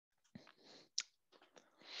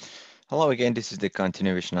Hello again, this is the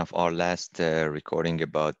continuation of our last recording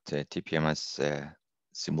about TPMS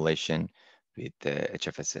simulation with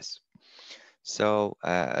HFSS. So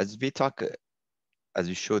as we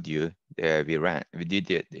showed you, we did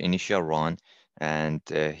the initial run, and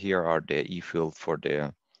here are the e-field for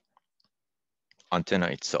the antenna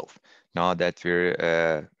itself. Now that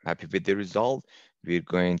we're happy with the result, we're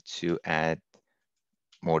going to add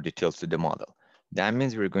more details to the model. That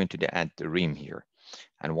means we're going to add the rim here.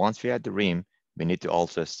 And once we add the rim, we need to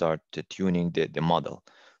also start tuning the model.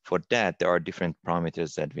 For that, there are different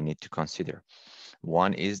parameters that we need to consider.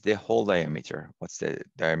 One is the hole diameter. What's the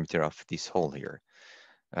diameter of this hole here?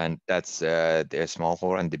 And that's the small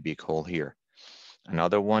hole and the big hole here.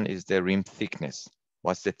 Another one is the rim thickness.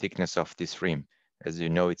 What's the thickness of this rim? As you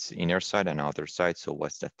know, it's inner side and outer side, so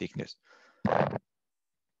what's the thickness?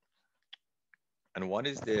 And what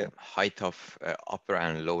is the height of upper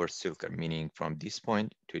and lower circle, meaning from this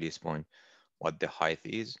point to this point, what the height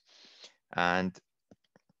is. And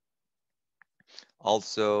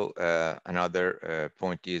also another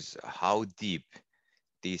point is how deep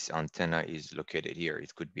this antenna is located here.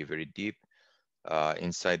 It could be very deep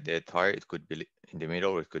inside the tire, it could be in the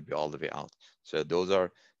middle, or it could be all the way out. So those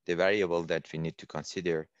are the variables that we need to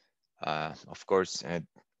consider. Of course,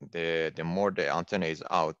 the more the antenna is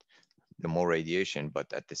out, the more radiation,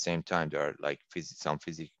 but at the same time, there are like some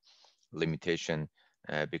physics limitation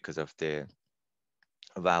because of the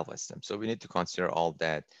valve system. So we need to consider all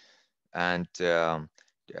that. And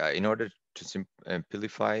in order to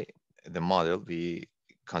simplify the model, we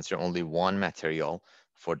consider only one material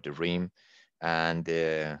for the rim, and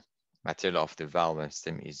the material of the valve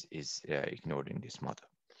system is ignored in this model.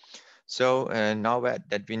 So now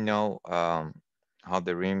that we know how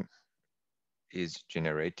the rim is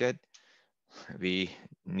generated, we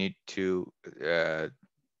need to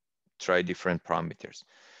try different parameters.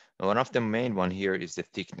 One of the main one here is the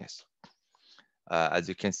thickness. As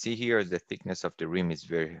you can see here, the thickness of the rim is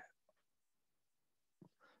a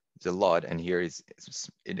lot, and here it's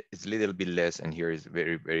a little bit less, and here is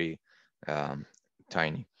very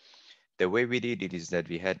tiny. The way we did it is that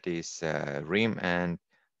we had this rim, and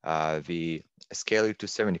we scale it to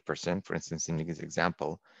 70%, for instance, in this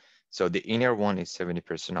example. So the inner one is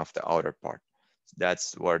 70% of the outer part.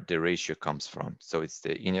 That's where the ratio comes from. So it's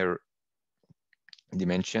the inner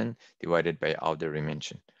dimension divided by outer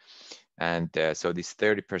dimension. And so this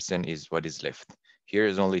 30% is what is left. Here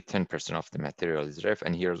is only 10% of the material is left,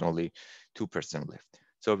 and here is only 2% left.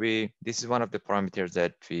 So this is one of the parameters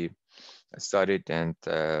that we studied, and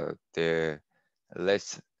the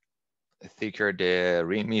less thicker the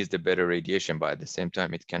rim is, the better radiation, but at the same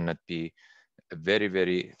time, it cannot be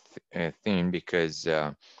very thin because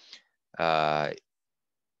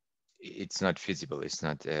it's not feasible, it's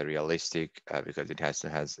not realistic because it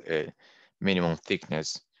has a minimum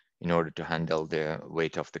thickness in order to handle the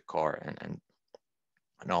weight of the car and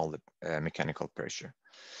all the mechanical pressure.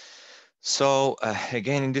 So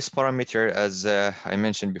again, in this parameter, as I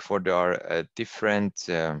mentioned before, there are different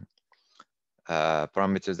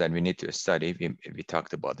parameters that we need to study. We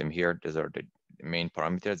talked about them here. Those are the main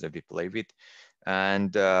parameters that we play with.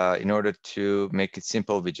 And in order to make it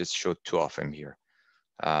simple, we just showed two of them here.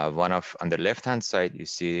 On the left-hand side, you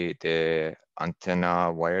see the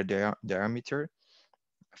antenna wire diameter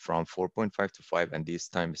from 4.5 to 5, and these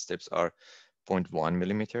time steps are 0.1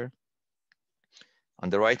 millimeter. On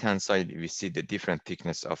the right-hand side, we see the different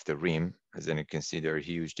thickness of the rim. As you can see, there are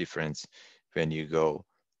huge difference when you go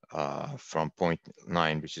from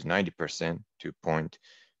 0.9, which is 90%, to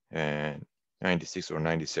 0.96 or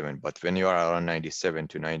 97. But when you are around 97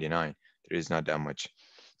 to 99, there is not that much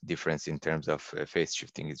difference in terms of phase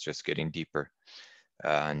shifting. It's just getting deeper,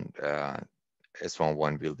 and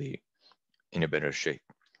S11 will be in a better shape.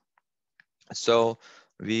 So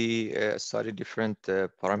we studied different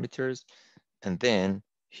parameters, and then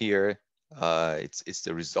here it's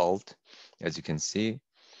the result. As you can see,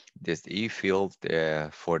 there's the E field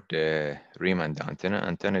for the rim and the antenna.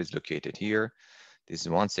 Antenna is located here. This is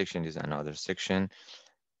one section, this is another section.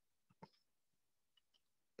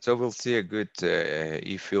 So we'll see a good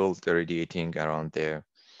E field radiating around the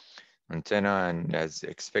antenna, and as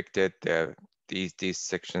expected, these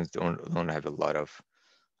sections don't have a lot of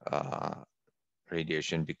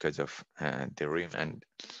radiation because of the rim and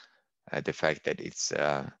the fact that it's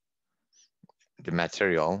the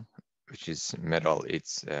material, which is metal,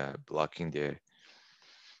 it's blocking the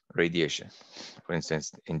radiation. For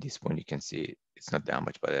instance, in this point, you can see it's not that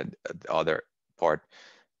much, but at the other part,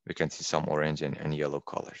 we can see some orange and yellow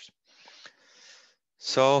colors.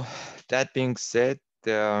 So that being said,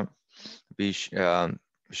 we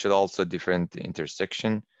should also different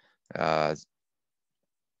intersection So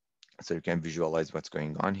you can visualize what's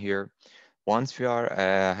going on here. Once we are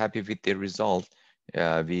happy with the result,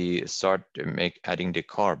 we start to adding the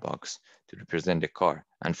car box to represent the car.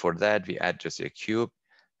 And for that, we add just a cube,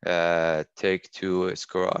 take two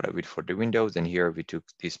square out of it for the windows. And here we took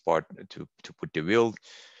this part to put the wheel.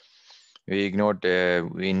 We ignored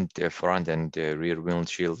the front and the rear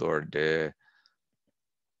windshield or the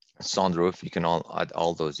sunroof. You can all add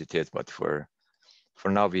all those details, but for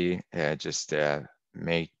now, we just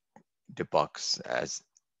make the box as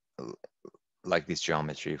like this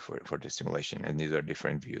geometry for the simulation, and these are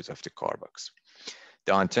different views of the car box.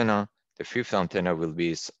 The antenna, the fifth antenna will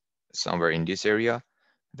be somewhere in this area.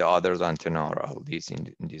 The others antenna are all these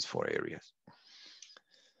in these four areas.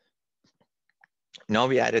 Now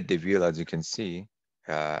we added the wheel, as you can see,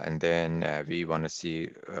 and then we want to see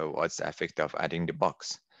what's the effect of adding the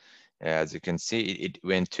box. As you can see, it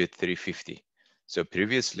went to 350. So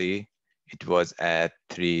previously it was at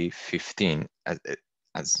 315,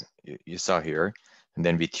 as you saw here. And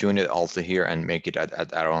then we tune it also here and make it at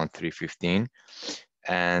around 315.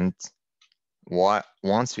 And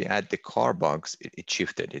once we add the car box, it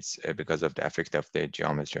shifted. It's because of the effect of the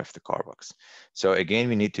geometry of the car box. So again,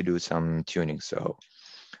 we need to do some tuning. So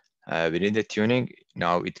we did the tuning.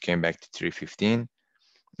 Now it came back to 315.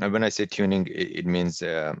 Now, when I say tuning, it means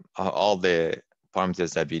all the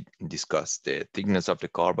parameters that we discussed: the thickness of the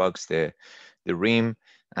car box, the rim,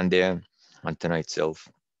 and the antenna itself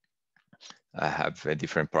have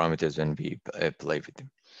different parameters when we play with them.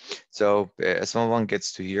 So S11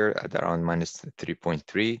 gets to here at around minus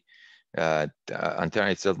 3.3. The antenna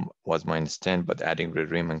itself was minus 10, but adding the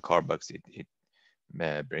rim and car box,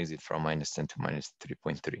 it brings it from minus 10 to minus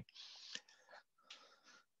 3.3.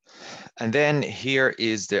 And then here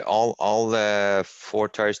is the all the four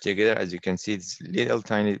tires together. As you can see, it's little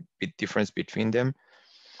tiny bit difference between them,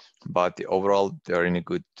 but overall they're in a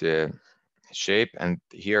good shape. And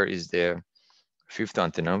here is the fifth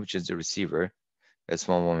antenna, which is the receiver. The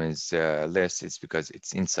small one is less. It's because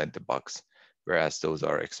it's inside the box, whereas those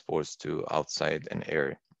are exposed to outside and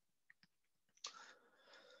air.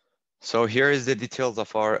 So here is the details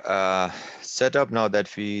of our setup. Now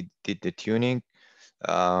that we did the tuning,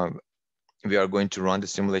 we are going to run the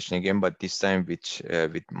simulation again, but this time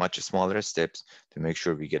with much smaller steps to make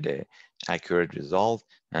sure we get an accurate result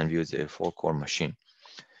and use a 4-core machine.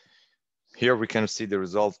 Here we can see the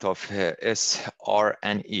result of S, R,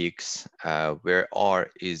 and X, where R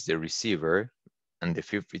is the receiver, and the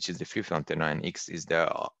fifth, which is the fifth antenna, and X is the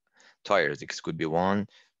tires. X could be 1,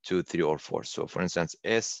 2, 3, or 4. So for instance,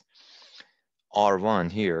 S, R1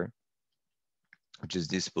 here, which is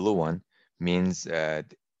this blue one, means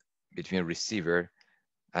between receiver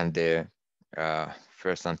and the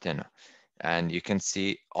first antenna. And you can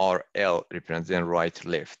see RL represents right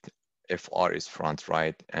left. FR is front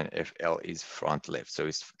right and FL is front left. So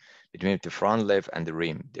it's between the front left and the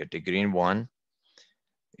rim. The green one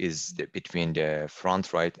is between the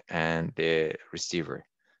front right and the receiver.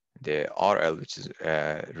 The RL, which is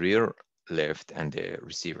rear left, and the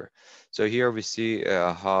receiver. So here we see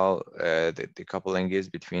how the coupling is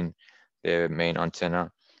between the main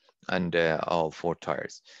antenna and all four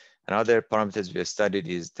tires. Another parameters we have studied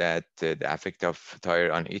is that the effect of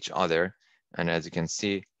tire on each other. And as you can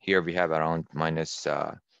see, here we have around minus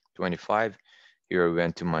 25. Here we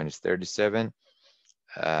went to minus 37.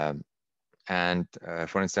 And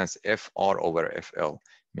for instance, FR over FL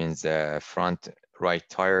means front right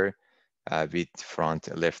tire with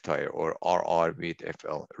front left tire, or RR with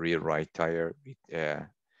FL, rear right tire with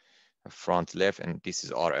front left. And this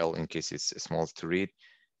is RL in case it's small to read.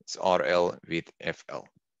 It's RL with FL.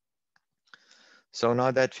 So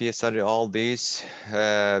now that we studied all these,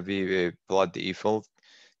 we plot the E field,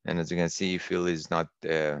 and as you can see, E field is not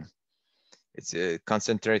it's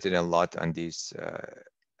concentrated a lot on these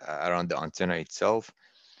around the antenna itself,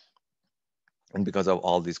 and because of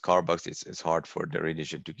all these car boxes, it's hard for the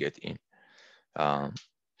radiation to get in.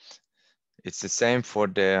 It's the same for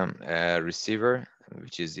the receiver,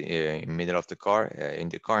 which is in the middle of the car. In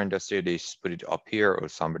the car industry, they just put it up here or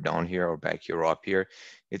somewhere down here or back here or up here.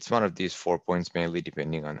 It's one of these 4 points mainly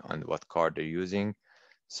depending on what car they're using.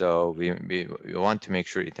 So we want to make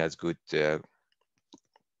sure it has good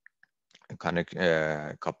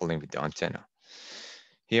coupling with the antenna.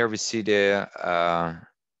 Here we see the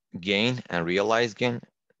gain and realized gain.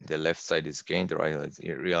 The left side is gain, the right side is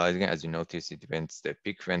realized gain. As you notice, it went, the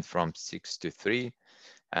peak went from 6 to 3.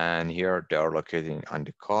 And here they are located on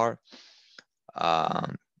the car.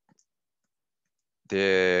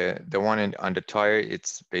 The one on the tire,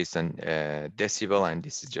 it's based on decibel, and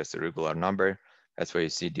this is just a regular number. That's why you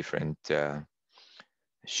see different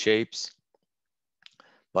shapes,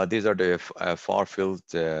 but these are the far field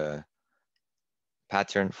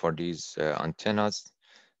pattern for these antennas,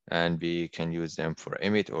 and we can use them for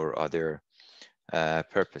EMIT or other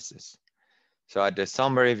purposes. So at the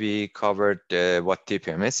summary, we covered what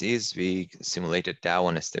TPMS is. We simulated that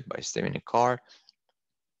one step by step in a car,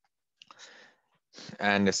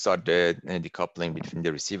 and start the decoupling between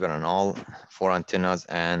the receiver and all four antennas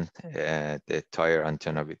and the entire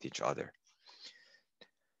antenna with each other.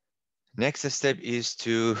 Next step is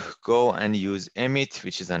to go and use EMIT,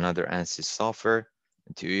 which is another Ansys software,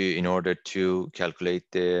 in order to calculate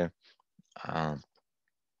the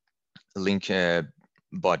link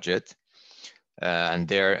budget. And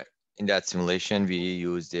there, in that simulation, we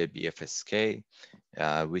use the BFSK,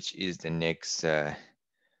 which is the next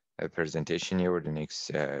presentation here, or the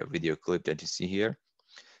next video clip that you see here.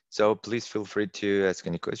 So please feel free to ask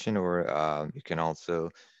any question, or you can also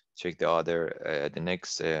check the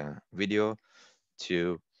next video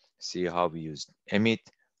to see how we use EMIT,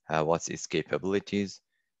 what's its capabilities,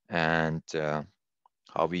 and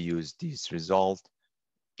how we use these results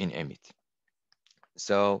in EMIT.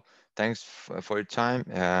 So thanks for your time.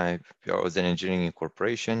 We are an engineering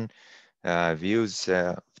incorporation. We use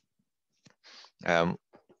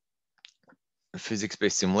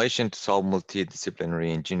physics-based simulation to solve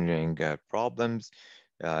multidisciplinary engineering problems.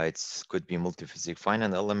 It could be multi-physics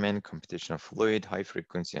finite element, computational fluid, high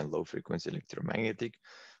frequency and low frequency electromagnetic.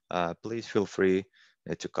 Please feel free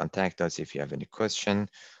to contact us if you have any question,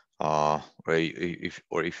 or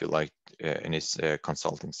if you like any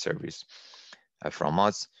consulting service from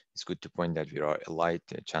us. It's good to point that we are a light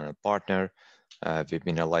channel partner. We've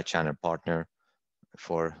been a light channel partner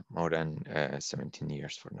for more than 17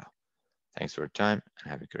 years for now. Thanks for your time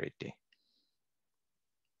and have a great day.